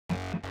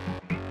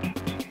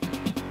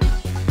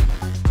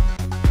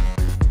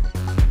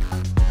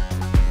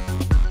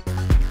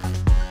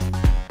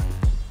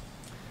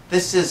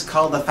This is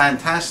called the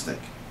Fantastik.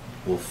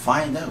 We'll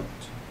find out.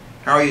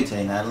 How are you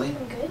today, Natalie?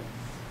 I'm good.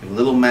 We have a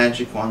little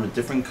magic wand with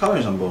different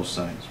colors on both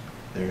sides.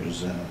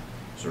 There's a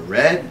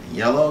red, a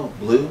yellow,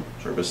 blue,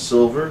 sort of a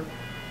silver,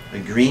 a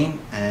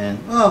green,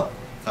 and, well,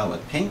 call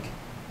it pink.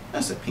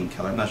 That's a pink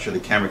color. I'm not sure the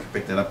camera can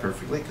pick that up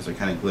perfectly because they're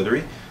kind of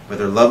glittery. But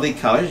they're lovely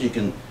colors. You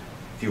can,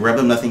 if you rub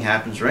them, nothing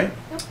happens, right?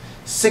 Yep.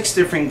 6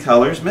 different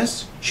colors,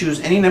 miss. Choose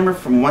any number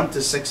from 1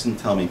 to 6 and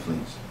tell me,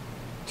 please.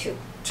 2.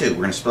 2. We're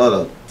going to spell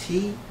it out.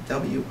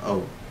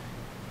 T-W-O.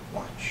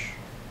 Watch.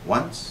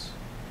 Once.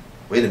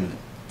 Wait a minute.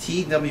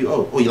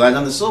 T-W-O. Oh, you landed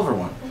on the silver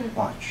one. Mm-hmm.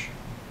 Watch.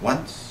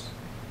 Once.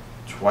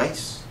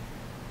 Twice.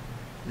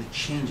 And it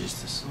changes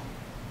to silver.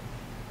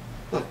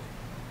 Look.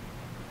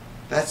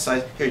 That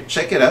side. Here,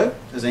 check it out.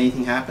 Does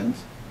anything happen?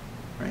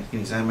 Right, you can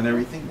examine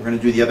everything. We're going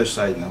to do the other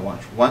side now.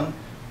 Watch. 1,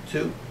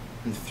 2,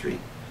 and 3.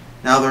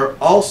 Now,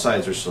 all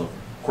sides are silver.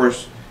 Of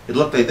course, it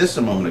looked like this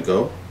a moment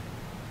ago.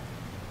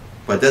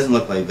 But it doesn't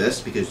look like this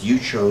because you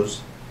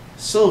chose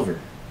silver.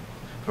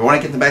 But I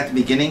want to get them back to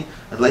the beginning.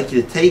 I'd like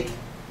you to take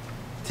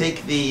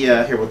the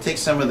here. We'll take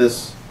some of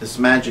this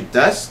magic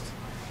dust.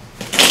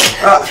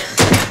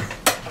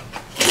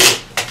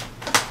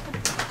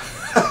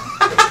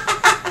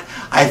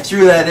 I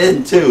threw that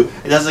in too.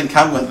 It doesn't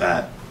come with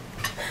that.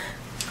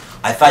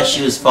 I thought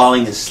she was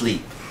falling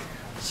asleep,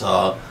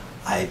 so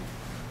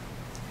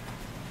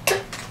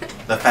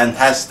the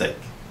Fantastik.